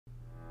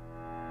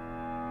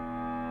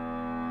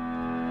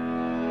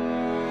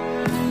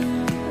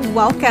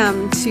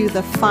Welcome to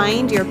the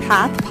Find Your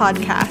Path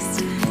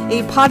podcast,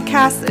 a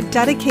podcast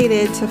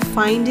dedicated to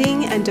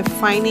finding and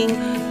defining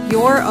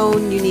your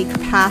own unique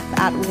path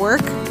at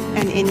work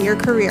and in your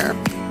career.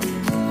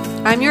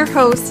 I'm your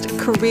host,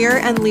 career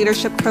and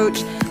leadership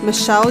coach,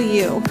 Michelle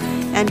Yu,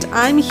 and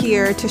I'm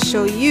here to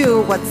show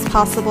you what's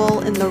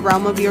possible in the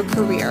realm of your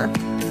career,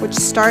 which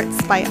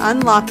starts by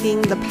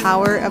unlocking the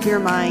power of your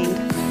mind.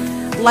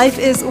 Life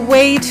is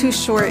way too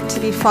short to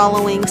be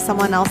following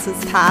someone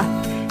else's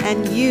path,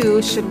 and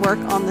you should work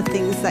on the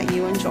things that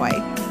you enjoy.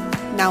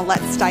 Now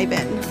let's dive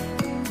in.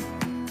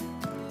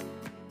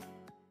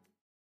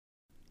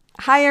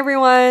 Hi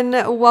everyone,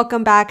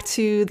 welcome back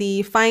to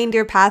the Find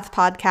Your Path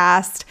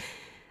podcast.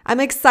 I'm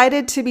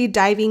excited to be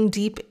diving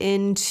deep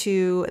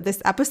into this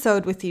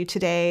episode with you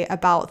today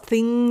about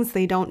things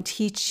they don't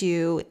teach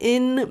you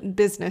in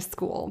business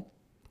school.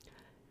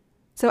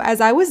 So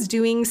as I was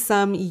doing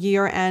some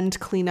year-end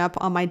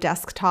cleanup on my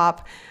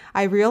desktop,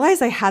 I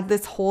realized I had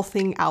this whole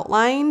thing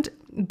outlined,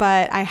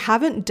 but I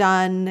haven't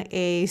done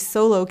a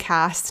solo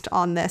cast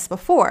on this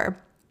before.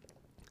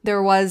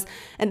 There was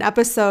an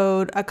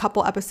episode a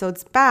couple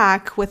episodes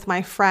back with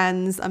my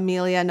friends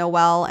Amelia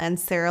Noel and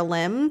Sarah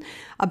Lim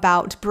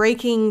about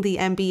breaking the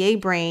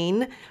MBA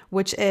brain,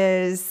 which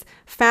is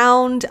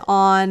found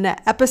on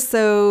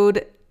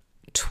episode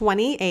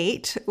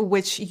 28,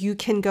 which you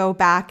can go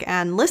back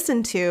and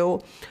listen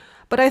to.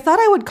 But I thought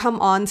I would come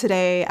on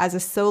today as a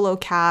solo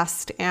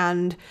cast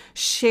and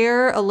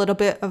share a little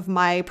bit of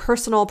my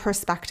personal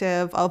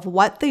perspective of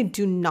what they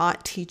do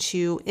not teach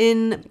you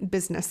in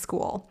business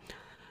school.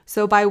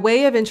 So by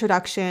way of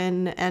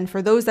introduction, and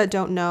for those that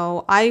don't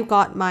know, I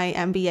got my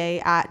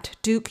MBA at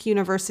Duke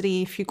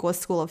University Fuqua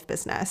School of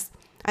Business.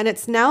 And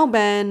it's now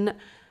been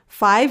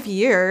 5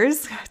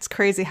 years. It's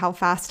crazy how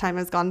fast time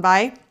has gone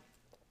by.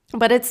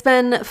 But it's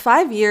been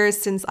 5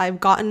 years since I've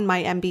gotten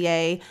my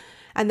MBA,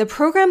 and the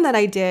program that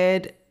I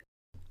did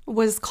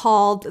was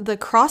called the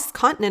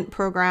Cross-Continent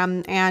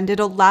Program, and it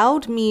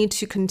allowed me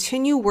to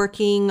continue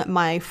working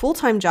my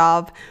full-time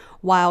job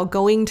while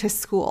going to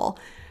school.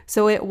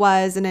 So it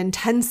was an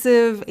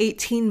intensive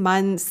 18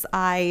 months.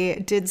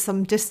 I did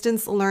some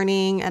distance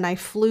learning, and I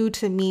flew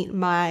to meet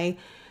my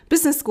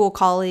business school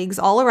colleagues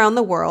all around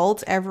the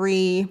world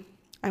every,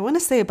 I want to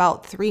say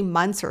about 3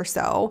 months or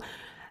so.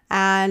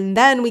 And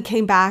then we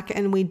came back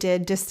and we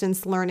did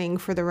distance learning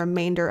for the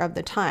remainder of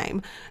the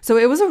time. So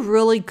it was a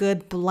really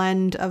good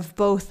blend of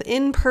both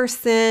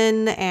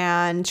in-person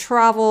and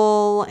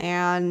travel,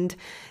 and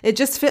it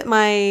just fit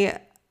my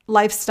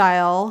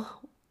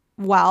lifestyle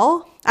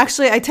well.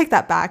 Actually, I take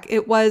that back.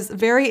 It was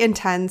very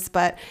intense,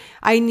 but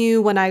I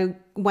knew when I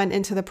went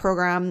into the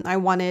program, I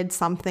wanted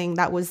something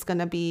that was going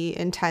to be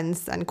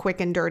intense and quick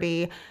and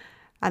dirty,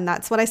 and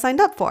that's what I signed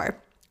up for.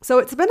 So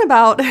it's been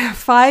about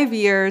 5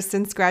 years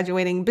since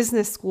graduating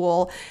business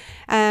school,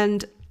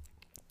 and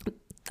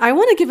I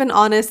want to give an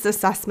honest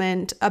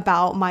assessment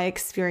about my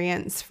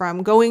experience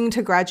from going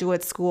to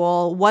graduate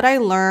school, what I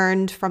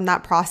learned from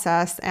that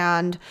process,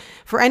 and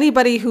for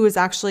anybody who is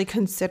actually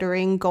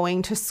considering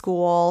going to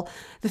school,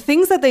 the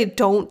things that they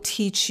don't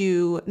teach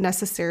you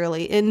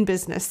necessarily in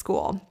business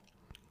school.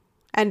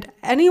 And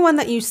anyone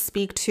that you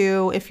speak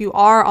to, if you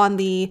are on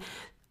the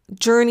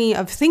journey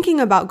of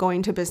thinking about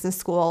going to business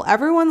school,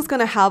 everyone's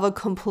going to have a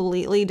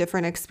completely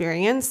different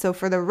experience. So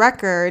for the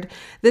record,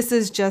 this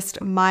is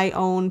just my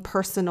own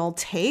personal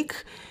take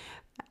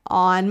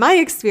on my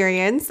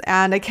experience,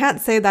 and I can't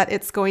say that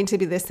it's going to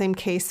be the same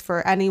case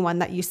for anyone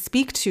that you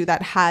speak to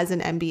that has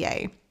an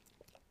MBA.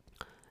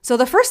 So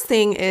the first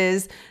thing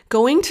is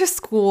going to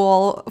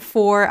school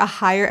for a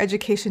higher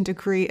education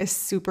degree is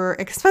super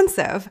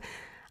expensive.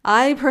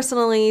 I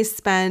personally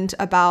spent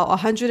about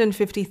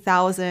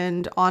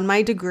 $150,000 on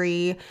my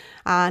degree,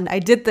 and I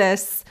did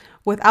this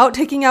without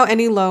taking out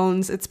any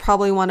loans. It's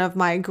probably one of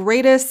my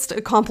greatest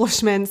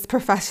accomplishments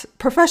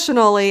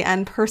professionally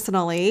and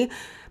personally.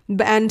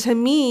 And to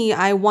me,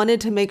 I wanted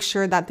to make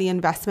sure that the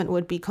investment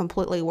would be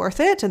completely worth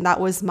it, and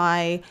that was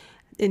my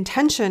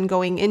intention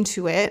going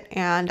into it,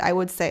 and I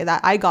would say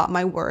that I got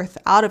my worth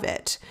out of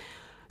it.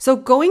 So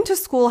going to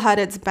school had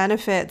its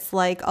benefits,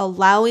 like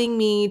allowing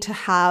me to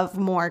have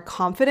more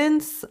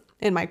confidence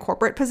in my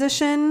corporate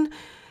position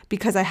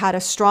because I had a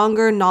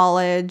stronger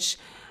knowledge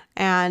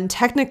and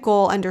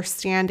technical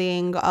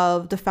understanding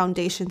of the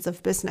foundations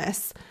of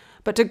business.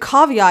 But to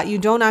caveat, you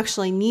don't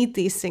actually need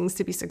these things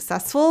to be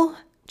successful.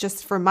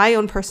 Just for my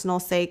own personal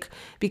sake,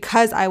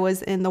 because I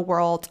was in the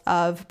world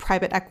of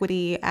private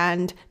equity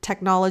and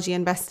technology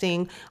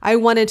investing, I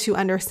wanted to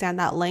understand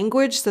that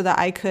language so that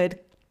I could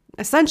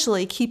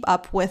essentially keep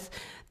up with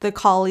the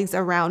colleagues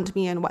around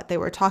me and what they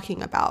were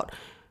talking about.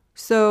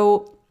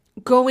 So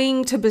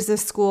going to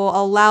business school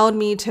allowed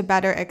me to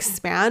better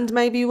expand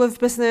my view of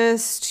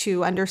business,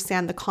 to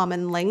understand the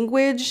common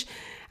language,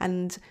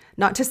 and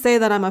not to say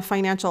that I'm a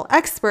financial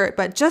expert,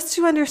 but just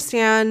to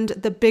understand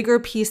the bigger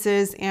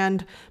pieces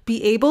and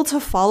be able to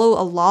follow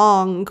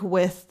along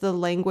with the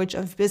language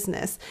of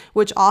business,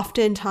 which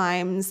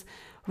oftentimes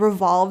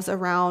revolves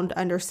around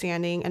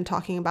understanding and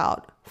talking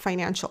about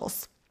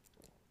financials.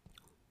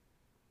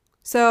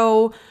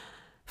 So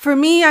for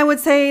me, I would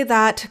say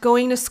that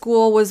going to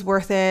school was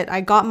worth it.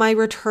 I got my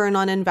return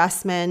on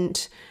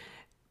investment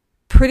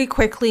pretty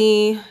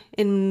quickly.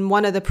 In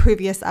one of the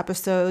previous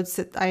episodes,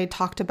 I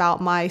talked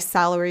about my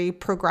salary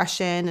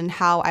progression and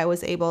how I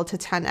was able to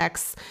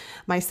 10x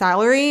my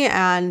salary.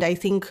 And I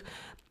think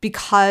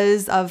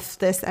because of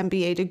this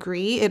MBA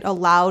degree, it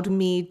allowed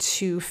me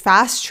to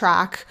fast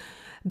track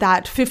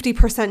that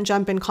 50%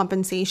 jump in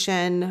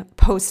compensation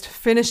post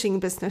finishing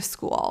business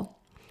school.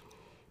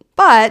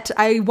 But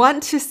I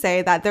want to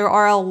say that there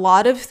are a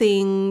lot of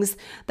things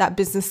that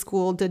business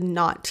school did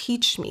not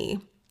teach me.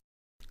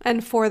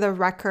 And for the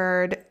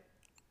record,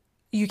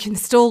 you can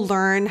still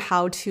learn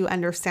how to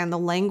understand the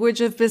language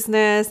of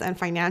business and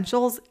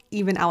financials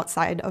even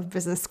outside of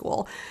business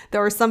school.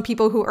 There are some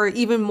people who are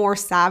even more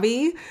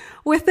savvy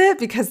with it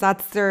because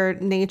that's their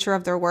nature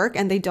of their work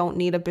and they don't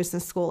need a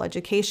business school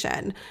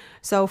education.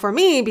 So for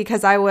me,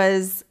 because I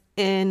was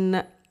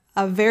in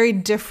a very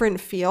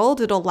different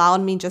field, it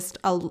allowed me just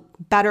a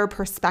better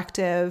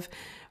perspective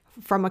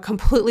from a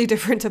completely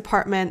different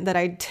department that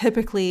I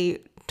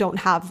typically don't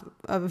have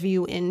a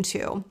view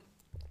into.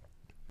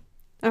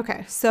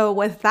 Okay, so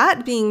with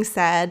that being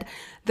said,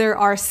 there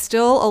are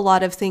still a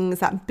lot of things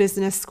that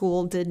business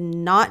school did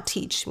not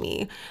teach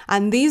me.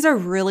 And these are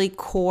really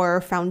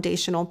core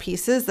foundational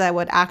pieces that I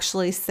would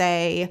actually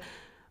say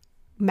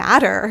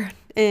matter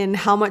in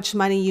how much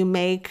money you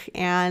make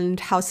and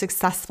how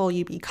successful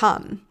you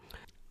become.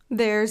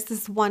 There's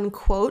this one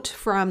quote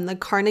from the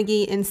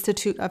Carnegie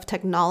Institute of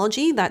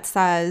Technology that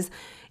says,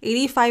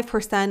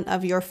 85%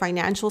 of your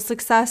financial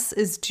success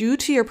is due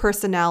to your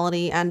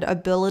personality and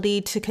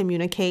ability to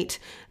communicate,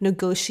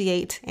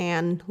 negotiate,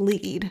 and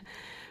lead.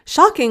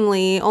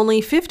 Shockingly, only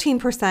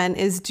 15%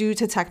 is due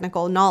to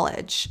technical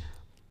knowledge.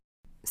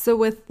 So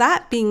with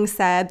that being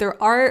said,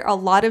 there are a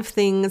lot of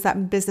things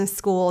that business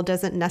school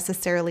doesn't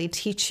necessarily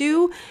teach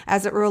you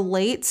as it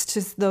relates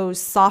to those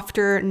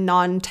softer,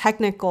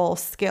 non-technical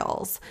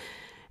skills.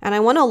 And I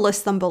want to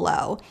list them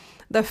below.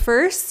 The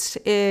first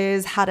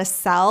is how to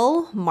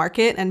sell,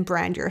 market, and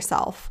brand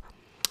yourself.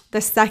 The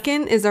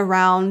second is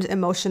around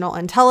emotional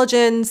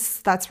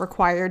intelligence that's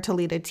required to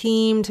lead a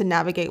team, to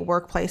navigate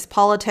workplace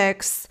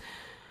politics.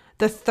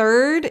 The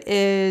third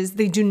is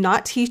they do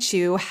not teach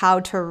you how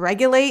to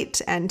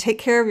regulate and take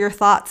care of your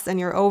thoughts and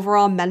your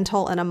overall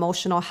mental and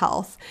emotional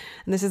health.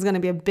 And this is going to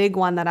be a big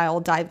one that I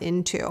will dive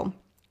into.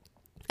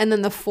 And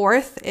then the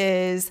fourth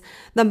is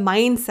the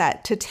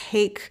mindset to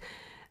take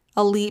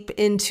a leap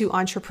into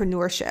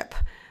entrepreneurship.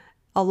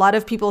 A lot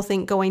of people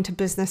think going to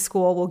business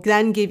school will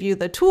then give you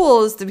the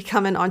tools to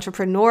become an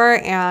entrepreneur,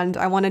 and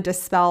I want to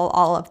dispel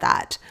all of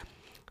that.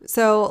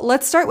 So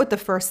let's start with the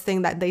first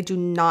thing that they do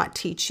not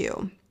teach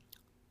you.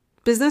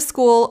 Business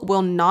school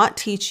will not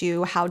teach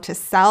you how to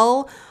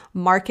sell,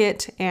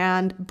 market,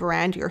 and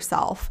brand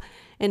yourself.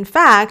 In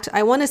fact,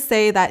 I want to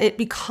say that it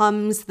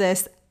becomes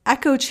this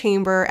echo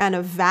chamber and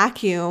a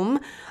vacuum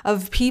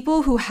of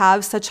people who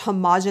have such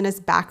homogenous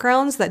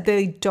backgrounds that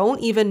they don't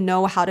even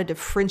know how to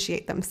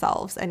differentiate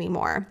themselves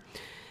anymore.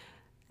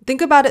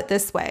 Think about it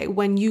this way.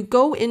 When you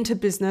go into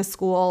business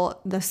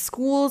school, the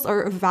schools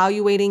are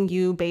evaluating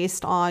you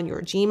based on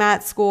your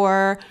GMAT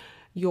score,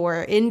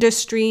 your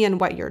industry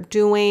and what you're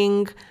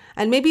doing,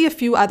 and maybe a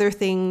few other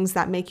things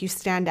that make you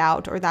stand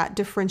out or that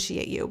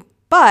differentiate you.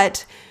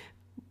 But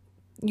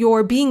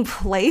you're being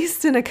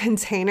placed in a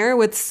container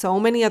with so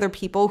many other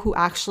people who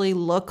actually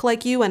look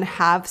like you and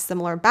have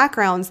similar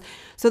backgrounds.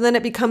 So then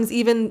it becomes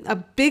even a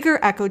bigger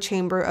echo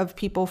chamber of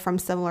people from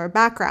similar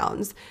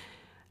backgrounds.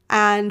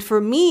 And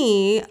for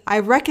me, I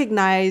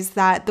recognize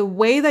that the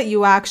way that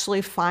you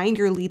actually find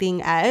your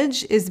leading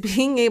edge is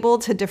being able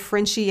to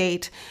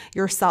differentiate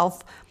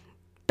yourself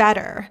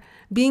better,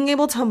 being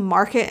able to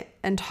market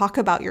and talk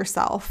about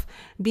yourself,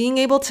 being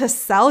able to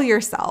sell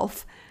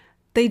yourself.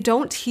 They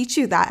don't teach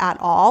you that at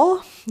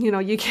all.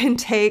 You can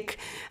take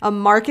a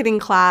marketing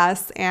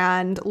class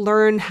and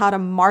learn how to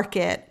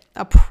market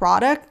a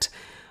product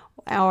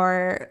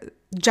or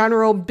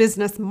general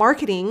business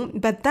marketing.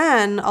 But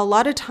then a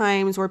lot of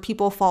times where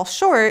people fall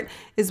short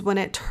is when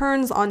it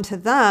turns onto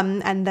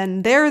them and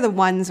then they're the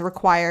ones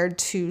required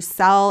to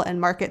sell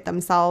and market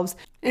themselves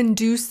and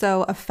do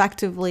so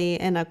effectively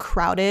in a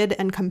crowded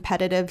and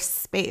competitive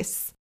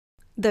space.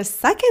 The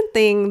second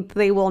thing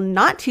they will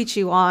not teach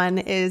you on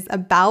is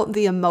about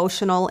the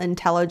emotional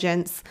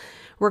intelligence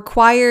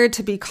required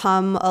to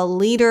become a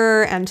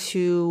leader and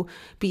to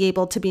be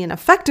able to be an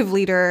effective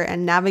leader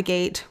and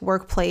navigate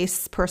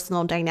workplace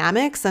personal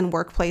dynamics and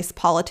workplace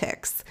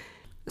politics.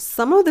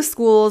 Some of the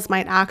schools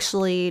might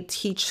actually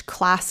teach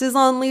classes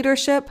on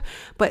leadership,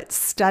 but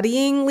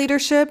studying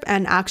leadership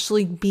and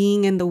actually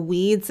being in the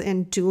weeds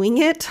and doing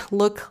it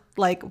look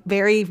like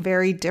very,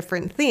 very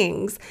different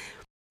things.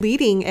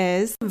 Leading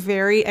is a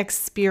very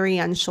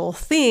experiential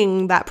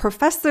thing that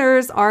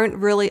professors aren't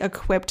really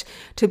equipped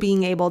to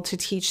being able to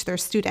teach their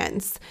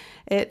students.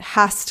 It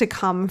has to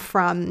come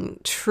from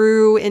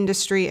true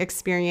industry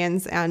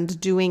experience and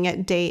doing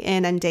it day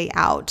in and day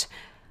out.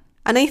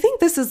 And I think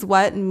this is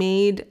what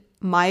made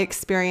my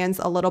experience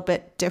a little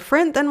bit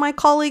different than my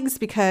colleagues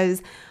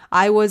because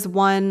I was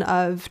one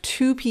of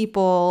 2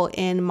 people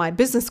in my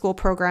business school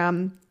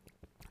program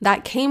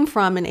that came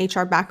from an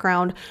HR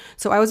background.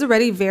 So I was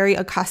already very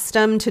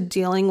accustomed to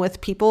dealing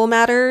with people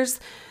matters,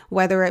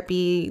 whether it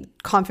be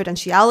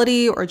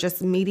confidentiality or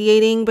just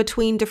mediating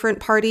between different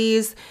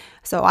parties.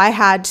 So I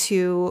had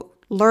to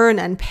learn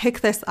and pick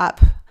this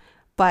up.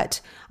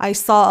 But I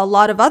saw a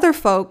lot of other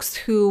folks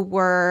who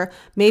were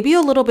maybe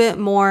a little bit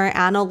more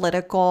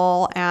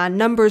analytical and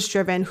numbers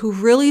driven, who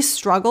really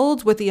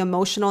struggled with the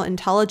emotional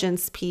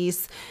intelligence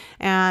piece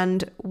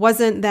and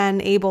wasn't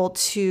then able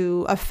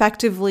to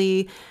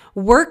effectively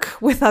work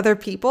with other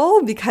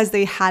people because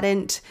they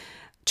hadn't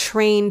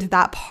trained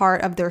that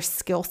part of their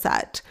skill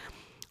set.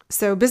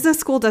 So business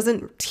school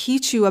doesn't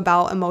teach you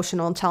about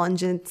emotional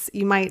intelligence.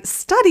 You might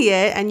study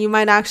it and you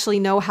might actually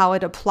know how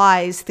it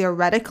applies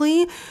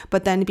theoretically,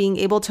 but then being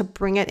able to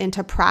bring it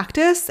into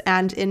practice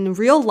and in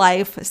real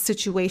life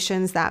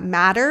situations that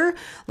matter,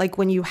 like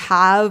when you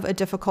have a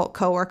difficult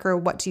coworker,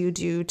 what do you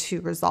do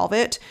to resolve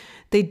it?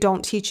 They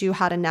don't teach you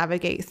how to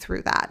navigate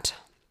through that.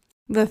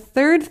 The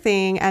third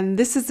thing, and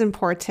this is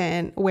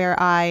important,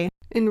 where I,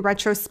 in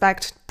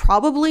retrospect,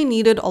 probably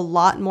needed a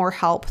lot more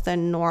help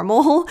than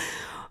normal,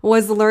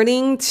 was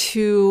learning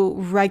to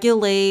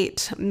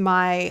regulate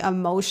my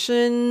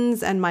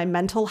emotions and my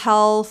mental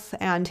health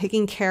and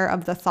taking care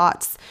of the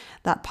thoughts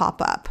that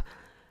pop up.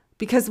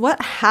 Because what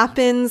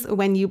happens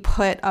when you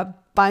put a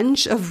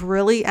bunch of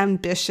really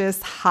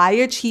ambitious,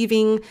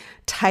 high-achieving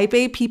type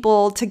A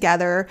people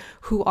together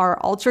who are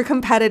ultra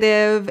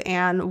competitive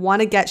and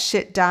want to get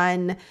shit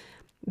done,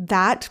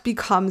 that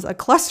becomes a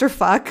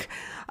clusterfuck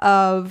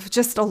of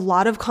just a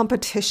lot of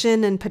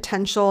competition and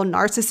potential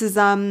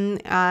narcissism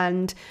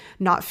and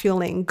not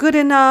feeling good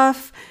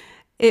enough.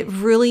 It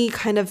really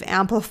kind of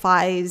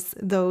amplifies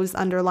those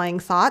underlying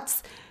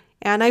thoughts.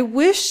 And I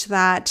wish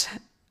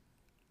that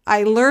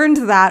I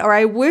learned that, or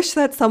I wish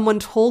that someone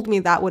told me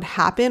that would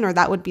happen or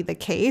that would be the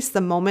case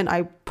the moment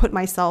I put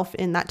myself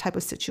in that type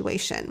of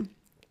situation.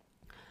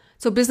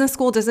 So business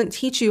school doesn't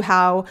teach you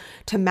how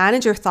to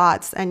manage your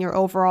thoughts and your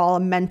overall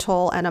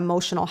mental and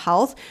emotional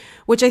health,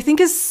 which I think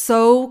is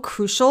so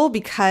crucial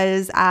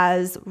because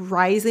as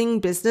rising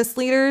business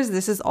leaders,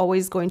 this is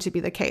always going to be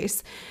the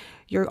case.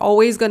 You're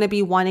always going to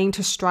be wanting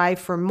to strive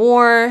for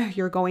more.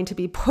 You're going to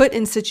be put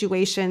in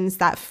situations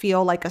that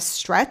feel like a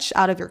stretch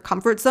out of your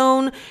comfort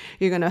zone.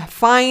 You're going to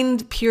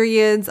find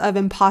periods of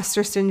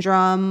imposter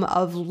syndrome,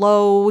 of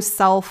low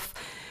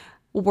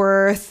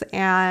self-worth,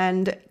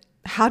 and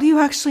how do you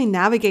actually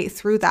navigate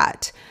through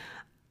that?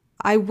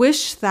 I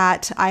wish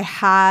that I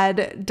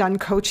had done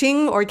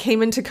coaching or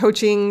came into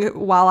coaching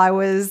while I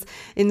was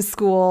in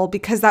school,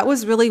 because that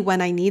was really when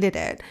I needed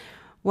it.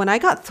 When I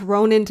got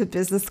thrown into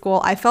business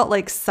school, I felt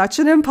like such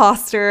an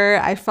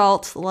imposter. I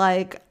felt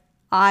like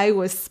I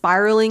was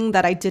spiraling,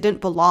 that I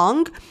didn't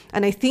belong.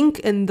 And I think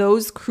in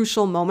those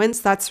crucial moments,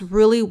 that's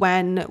really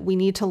when we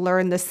need to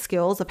learn the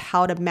skills of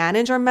how to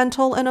manage our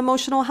mental and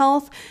emotional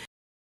health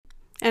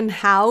and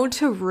how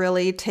to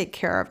really take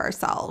care of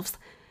ourselves.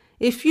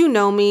 If you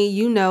know me,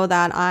 you know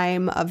that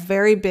I'm a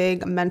very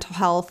big mental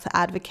health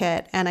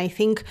advocate, and I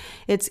think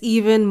it's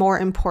even more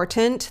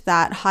important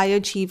that high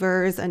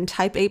achievers and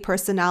type A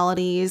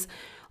personalities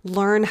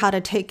learn how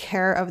to take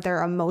care of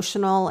their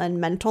emotional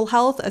and mental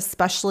health,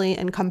 especially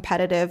in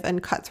competitive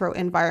and cutthroat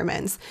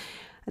environments.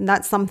 And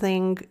that's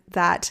something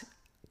that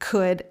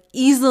could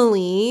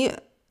easily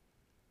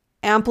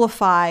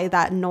amplify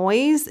that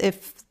noise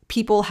if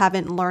people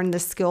haven't learned the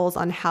skills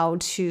on how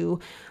to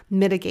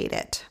mitigate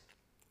it.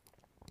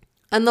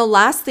 And the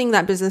last thing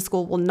that business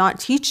school will not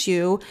teach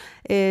you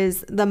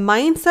is the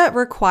mindset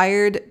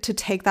required to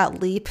take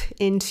that leap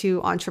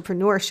into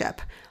entrepreneurship.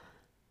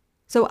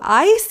 So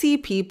I see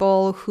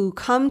people who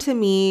come to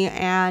me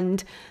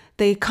and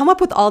they come up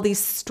with all these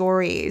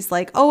stories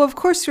like, oh, of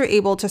course you're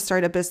able to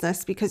start a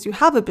business because you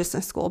have a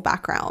business school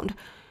background.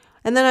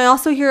 And then I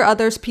also hear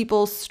other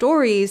people's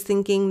stories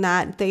thinking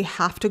that they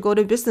have to go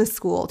to business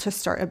school to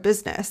start a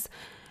business.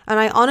 And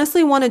I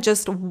honestly want to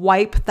just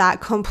wipe that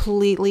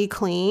completely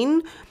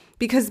clean,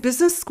 because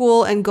business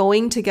school and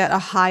going to get a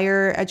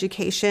higher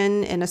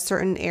education in a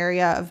certain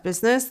area of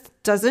business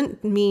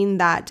doesn't mean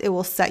that it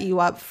will set you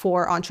up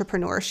for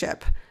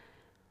entrepreneurship.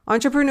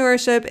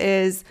 Entrepreneurship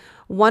is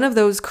one of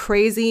those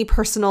crazy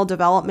personal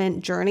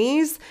development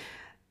journeys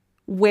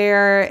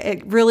where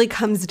it really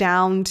comes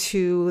down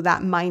to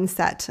that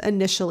mindset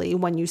initially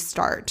when you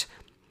start.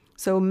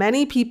 So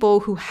many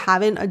people who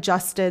haven't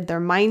adjusted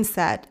their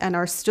mindset and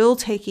are still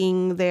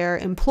taking their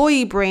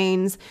employee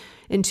brains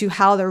into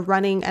how they're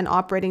running and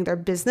operating their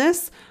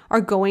business are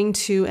going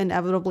to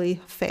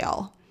inevitably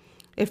fail.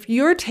 If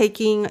you're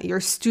taking your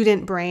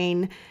student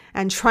brain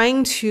and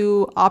trying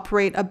to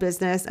operate a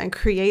business and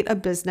create a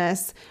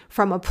business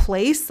from a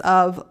place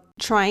of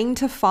trying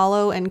to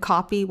follow and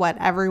copy what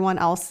everyone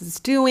else is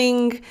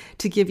doing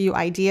to give you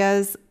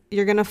ideas,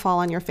 you're going to fall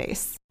on your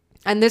face.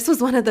 And this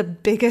was one of the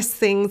biggest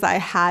things I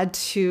had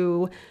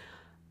to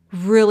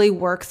really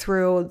work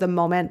through the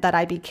moment that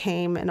I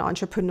became an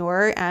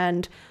entrepreneur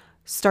and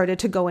started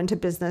to go into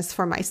business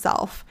for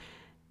myself.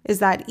 is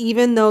that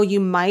even though you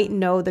might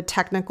know the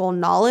technical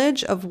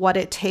knowledge of what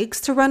it takes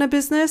to run a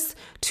business,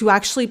 to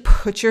actually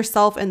put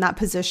yourself in that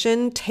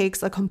position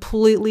takes a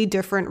completely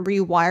different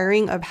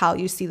rewiring of how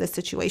you see the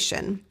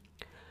situation.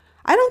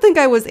 I don't think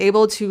I was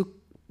able to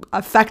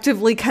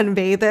effectively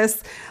convey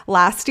this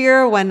last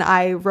year when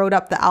I wrote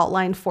up the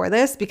outline for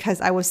this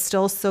because I was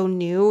still so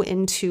new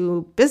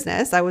into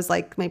business. I was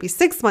like maybe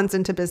 6 months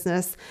into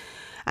business.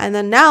 And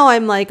then now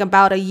I'm like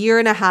about a year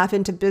and a half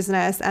into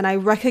business, and I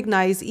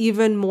recognize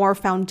even more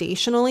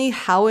foundationally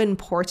how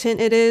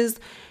important it is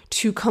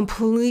to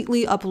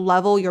completely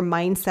up-level your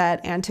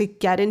mindset and to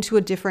get into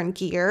a different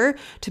gear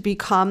to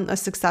become a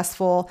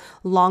successful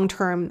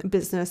long-term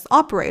business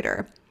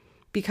operator.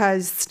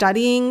 Because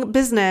studying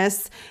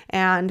business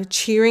and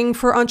cheering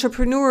for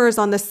entrepreneurs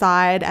on the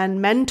side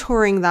and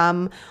mentoring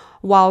them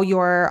while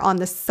you're on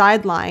the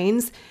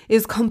sidelines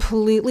is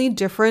completely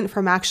different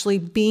from actually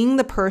being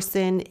the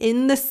person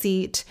in the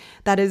seat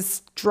that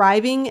is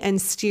driving and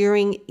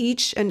steering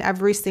each and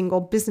every single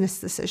business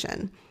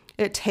decision.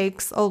 It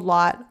takes a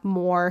lot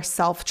more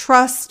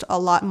self-trust, a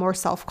lot more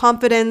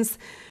self-confidence,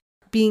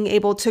 being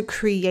able to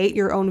create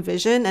your own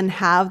vision and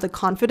have the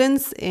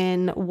confidence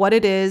in what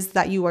it is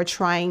that you are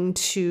trying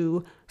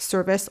to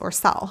service or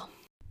sell.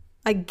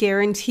 I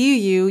guarantee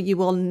you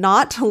will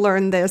not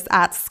learn this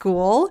at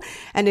school.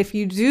 And if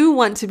you do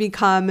want to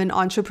become an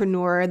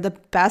entrepreneur, the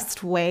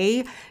best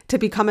way to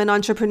become an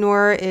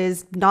entrepreneur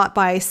is not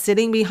by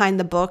sitting behind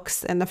the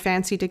books and the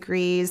fancy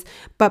degrees,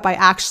 but by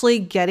actually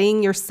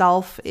getting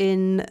yourself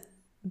in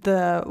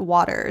the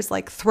waters,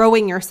 like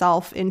throwing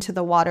yourself into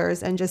the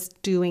waters and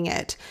just doing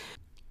it.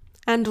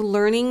 And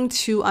learning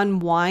to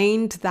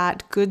unwind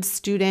that good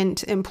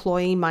student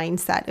employee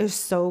mindset is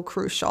so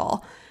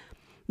crucial.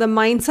 The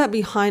mindset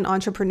behind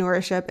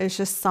entrepreneurship is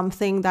just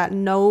something that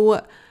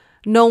no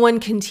one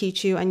can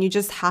teach you, and you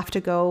just have to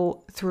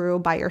go through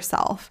by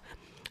yourself.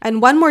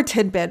 And one more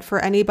tidbit for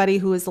anybody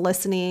who is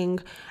listening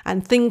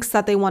and thinks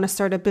that they want to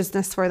start a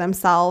business for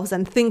themselves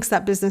and thinks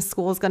that business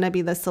school is going to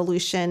be the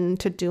solution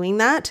to doing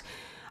that.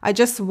 I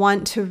just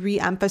want to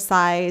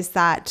reemphasize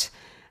that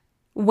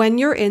when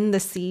you're in the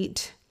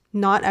seat,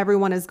 not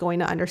everyone is going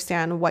to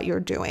understand what you're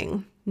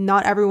doing.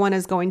 Not everyone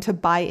is going to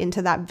buy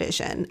into that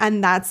vision,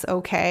 and that's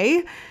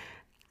okay.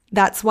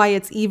 That's why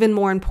it's even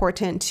more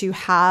important to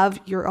have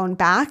your own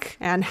back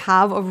and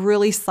have a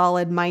really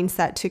solid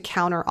mindset to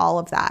counter all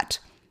of that.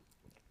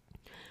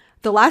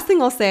 The last thing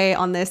I'll say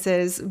on this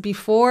is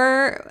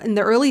before, in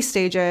the early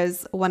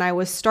stages, when I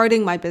was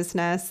starting my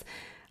business,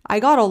 I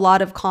got a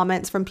lot of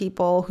comments from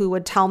people who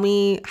would tell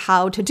me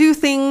how to do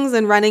things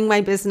in running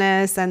my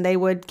business, and they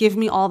would give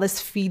me all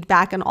this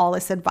feedback and all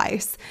this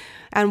advice.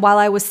 And while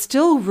I was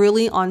still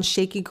really on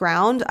shaky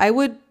ground, I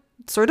would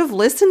sort of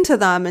listen to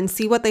them and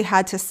see what they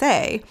had to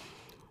say.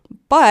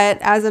 But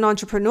as an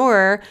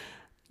entrepreneur,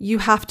 you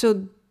have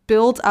to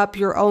build up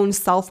your own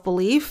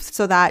self-belief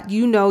so that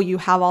you know you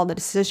have all the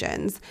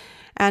decisions.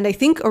 And I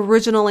think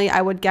originally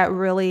I would get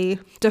really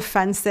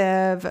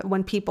defensive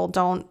when people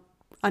don't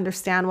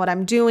understand what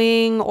I'm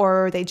doing,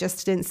 or they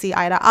just didn't see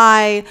eye to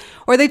eye,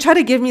 or they try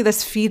to give me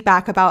this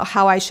feedback about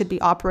how I should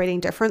be operating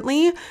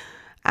differently.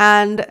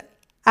 And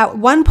at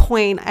one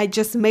point, I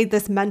just made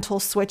this mental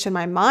switch in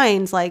my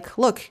mind, like,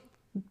 look,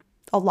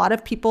 a lot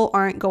of people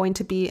aren't going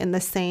to be in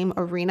the same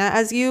arena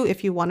as you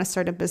if you want to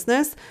start a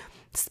business.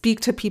 Speak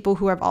to people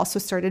who have also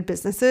started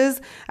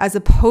businesses, as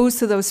opposed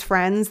to those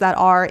friends that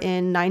are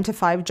in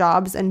 9-to-5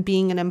 jobs and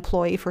being an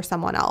employee for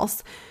someone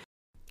else.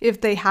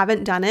 If they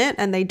haven't done it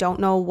and they don't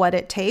know what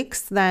it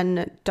takes,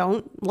 then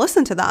don't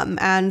listen to them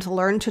and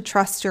learn to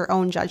trust your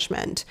own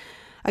judgment.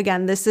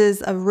 Again, this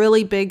is a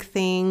really big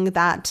thing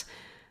that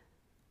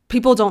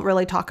people don't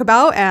really talk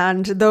about,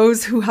 and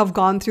those who have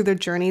gone through the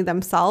journey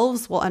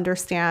themselves will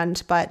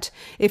understand. But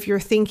if you're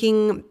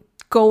thinking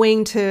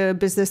going to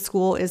business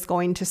school is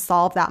going to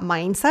solve that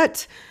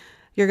mindset,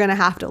 you're going to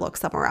have to look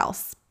somewhere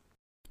else.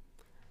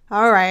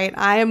 All right,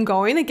 I am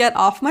going to get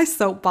off my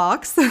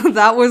soapbox.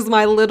 That was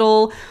my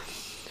little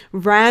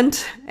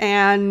rant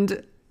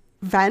and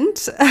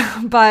vent,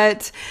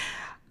 but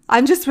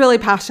I'm just really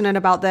passionate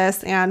about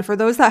this. And for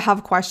those that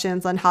have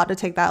questions on how to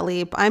take that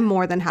leap, I'm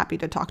more than happy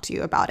to talk to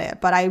you about it.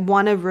 But I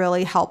want to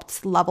really help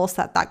level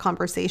set that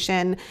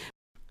conversation.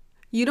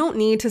 You don't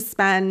need to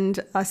spend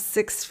a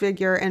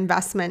 6-figure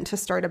investment to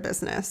start a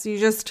business. You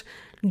just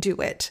do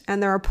it.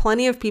 And there are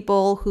plenty of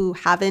people who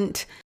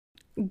haven't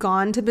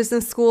gone to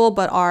business school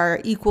but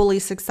are equally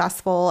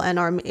successful and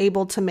are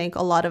able to make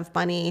a lot of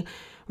money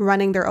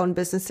running their own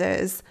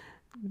businesses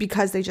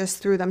because they just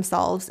threw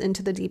themselves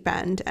into the deep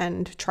end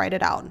and tried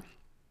it out.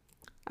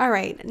 All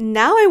right,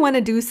 now I want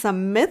to do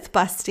some myth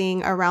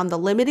busting around the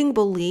limiting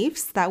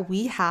beliefs that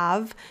we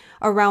have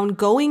around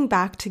going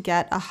back to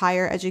get a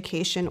higher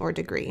education or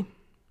degree.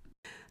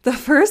 The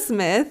first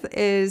myth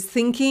is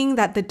thinking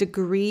that the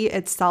degree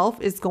itself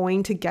is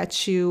going to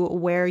get you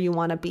where you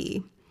want to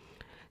be.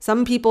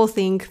 Some people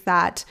think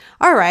that,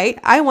 all right,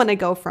 I want to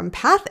go from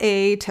path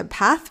A to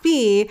path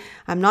B.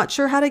 I'm not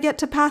sure how to get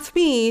to path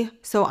B,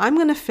 so I'm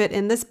going to fit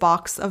in this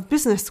box of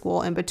business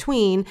school in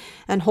between,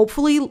 and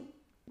hopefully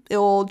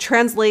it'll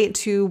translate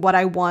to what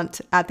I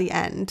want at the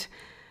end.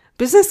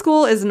 Business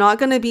school is not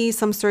going to be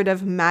some sort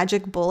of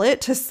magic bullet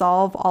to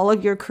solve all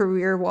of your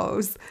career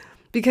woes,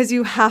 because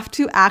you have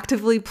to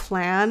actively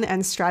plan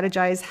and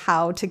strategize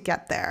how to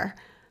get there.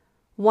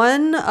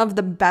 One of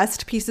the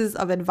best pieces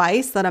of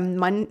advice that a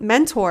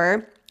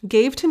mentor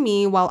gave to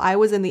me while I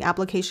was in the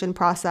application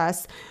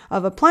process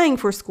of applying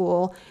for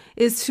school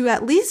is to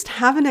at least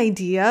have an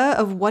idea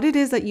of what it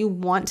is that you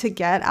want to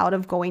get out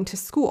of going to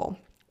school.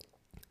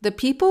 The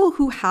people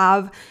who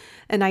have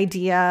an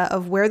idea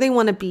of where they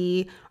want to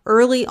be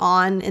early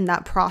on in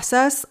that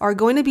process are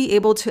going to be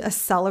able to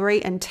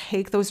accelerate and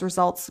take those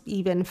results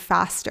even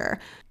faster.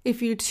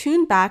 If you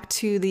tune back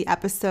to the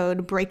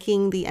episode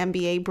Breaking the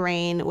MBA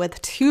Brain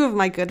with two of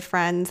my good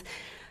friends,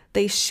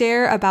 they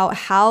share about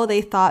how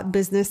they thought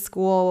business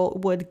school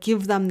would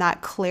give them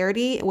that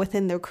clarity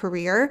within their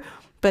career,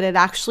 but it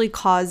actually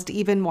caused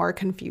even more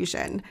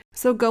confusion.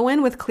 So go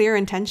in with clear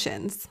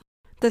intentions.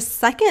 The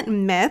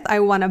second myth I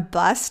want to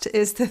bust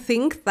is to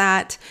think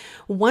that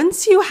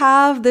once you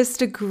have this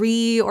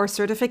degree or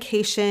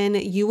certification,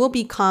 you will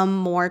become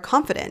more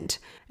confident.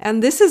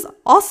 And this is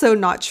also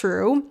not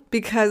true,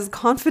 because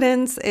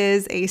confidence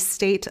is a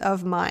state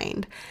of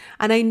mind.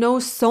 And I know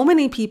so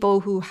many people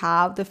who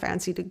have the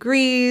fancy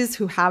degrees,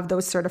 who have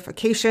those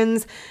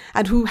certifications,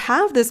 and who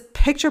have this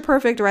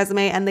picture-perfect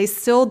resume, and they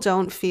still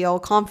don't feel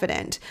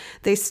confident.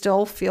 They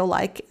still feel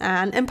like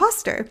an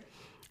imposter.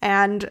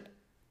 And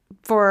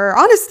for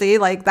honesty,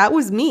 like that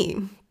was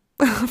me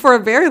for a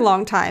very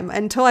long time,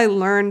 until I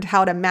learned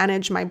how to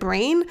manage my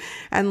brain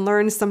and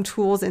learn some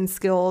tools and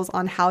skills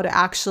on how to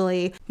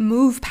actually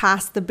move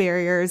past the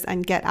barriers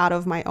and get out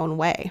of my own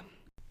way.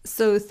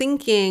 So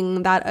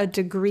thinking that a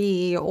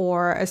degree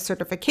or a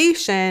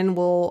certification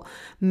will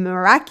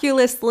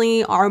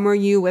miraculously armor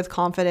you with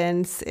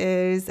confidence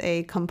is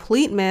a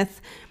complete myth,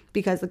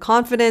 because the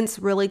confidence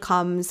really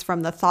comes from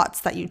the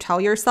thoughts that you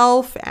tell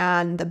yourself,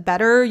 and the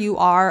better you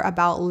are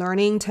about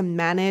learning to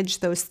manage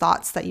those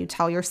thoughts that you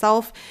tell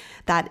yourself,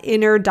 that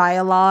inner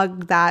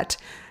dialogue, that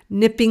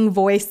nipping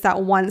voice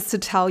that wants to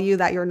tell you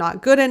that you're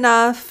not good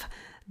enough,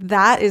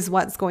 that is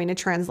what's going to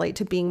translate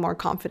to being more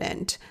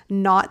confident,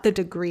 not the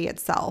degree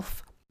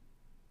itself.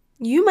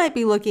 You might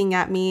be looking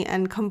at me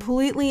and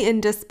completely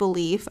in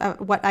disbelief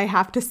at what I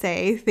have to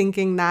say,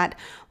 thinking that,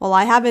 well,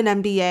 I have an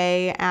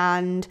MBA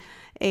and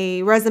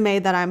a resume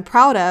that I'm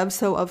proud of,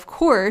 so of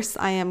course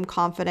I am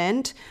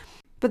confident.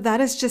 But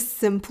that is just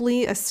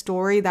simply a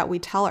story that we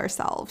tell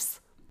ourselves.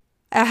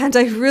 And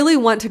I really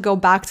want to go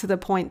back to the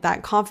point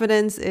that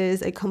confidence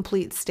is a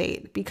complete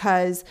state,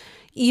 because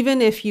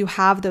even if you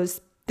have those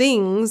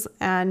things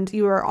and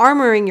you are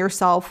armoring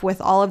yourself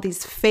with all of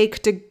these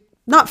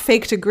not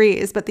fake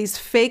degrees, but these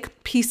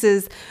fake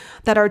pieces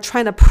that are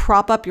trying to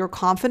prop up your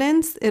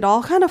confidence, it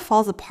all kind of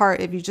falls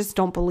apart if you just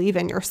don't believe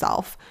in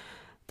yourself.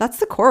 That's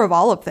the core of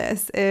all of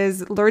this,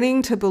 is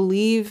learning to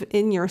believe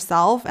in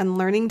yourself and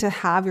learning to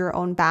have your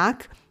own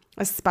back,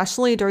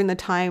 especially during the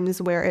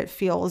times where it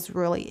feels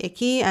really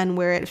icky and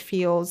where it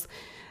feels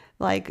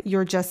like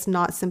you're just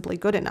not simply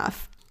good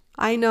enough.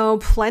 I know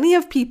plenty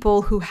of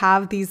people who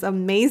have these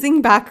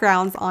amazing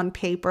backgrounds on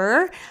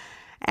paper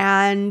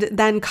and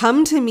then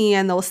come to me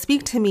and they'll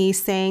speak to me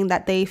saying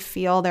that they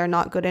feel they're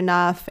not good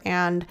enough,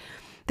 and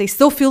they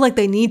still feel like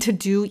they need to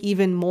do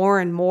even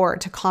more and more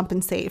to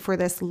compensate for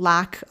this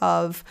lack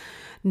of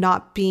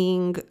not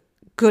being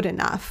good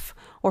enough,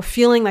 or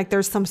feeling like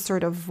there's some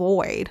sort of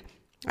void.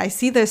 I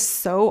see this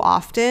so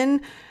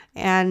often,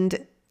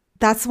 and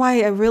that's why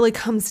it really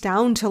comes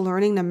down to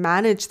learning to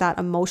manage that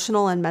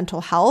emotional and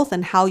mental health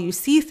and how you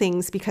see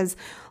things, because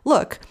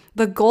look,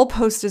 the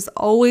goalpost is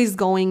always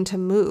going to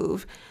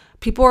move.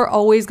 People are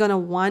always going to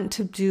want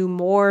to do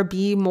more,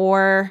 be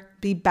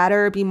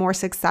better, be more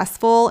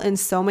successful in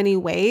so many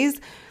ways,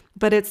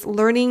 but it's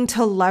learning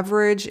to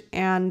leverage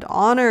and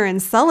honor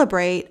and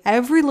celebrate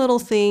every little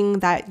thing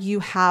that you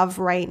have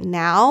right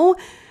now,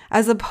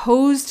 as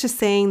opposed to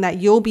saying that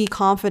you'll be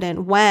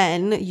confident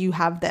when you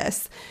have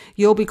this,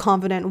 you'll be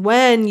confident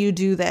when you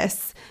do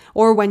this,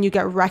 or when you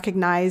get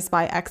recognized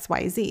by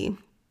XYZ.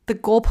 The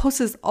goalpost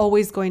is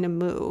always going to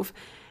move,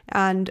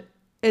 and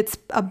it's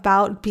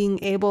about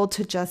being able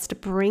to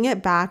just bring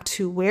it back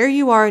to where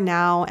you are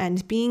now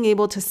and being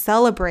able to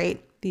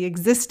celebrate the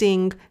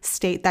existing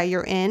state that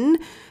you're in,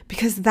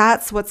 because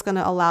that's what's going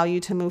to allow you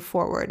to move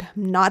forward.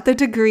 Not the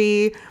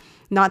degree,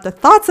 not the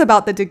thoughts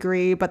about the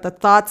degree, but the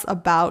thoughts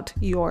about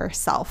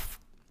yourself.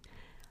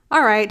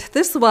 All right,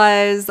 this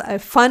was a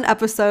fun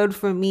episode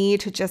for me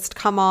to just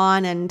come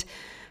on and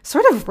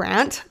sort of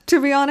rant,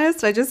 to be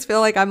honest. I just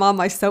feel like I'm on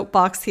my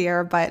soapbox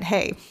here, but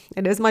hey,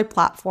 it is my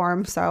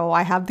platform, so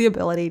I have the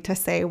ability to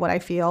say what I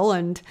feel.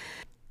 And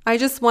I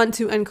just want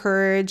to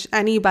encourage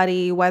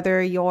anybody,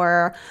 whether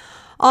you're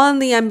on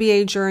the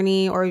MBA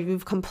journey or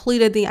you've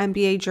completed the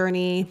MBA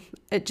journey,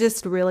 it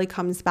just really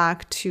comes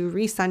back to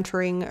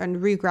recentering and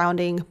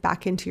regrounding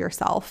back into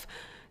yourself.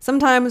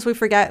 Sometimes we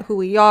forget who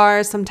we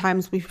are,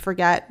 sometimes we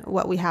forget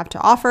what we have to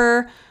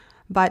offer,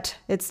 but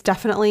it's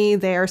definitely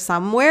there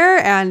somewhere,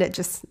 and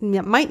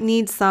it might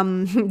need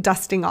some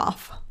dusting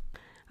off.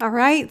 All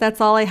right,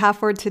 that's all I have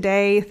for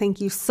today. Thank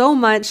you so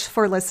much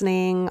for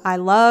listening. I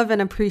love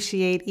and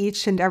appreciate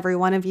each and every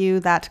one of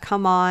you that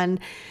come on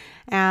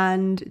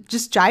and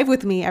just jive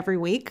with me every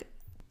week.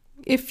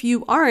 If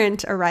you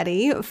aren't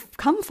already,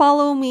 come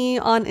follow me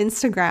on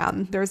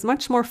Instagram. There's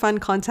much more fun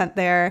content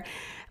there,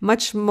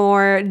 much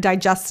more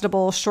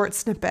digestible short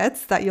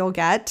snippets that you'll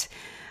get.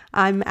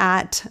 I'm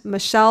at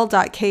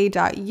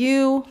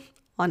michelle.k.u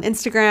on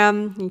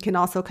Instagram. You can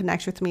also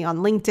connect with me on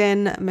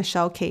LinkedIn,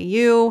 Michelle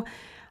KU.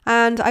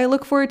 And I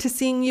look forward to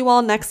seeing you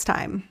all next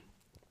time.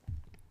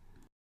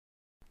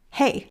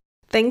 Hey,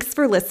 thanks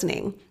for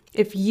listening.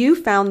 If you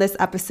found this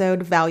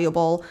episode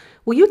valuable,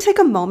 will you take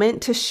a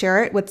moment to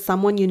share it with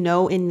someone you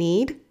know in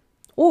need?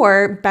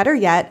 Or better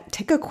yet,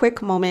 take a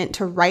quick moment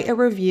to write a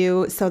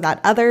review so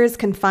that others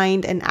can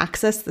find and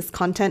access this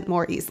content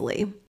more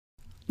easily.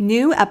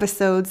 New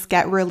episodes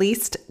get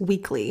released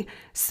weekly,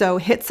 so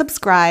hit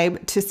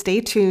subscribe to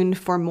stay tuned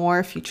for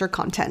more future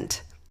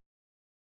content.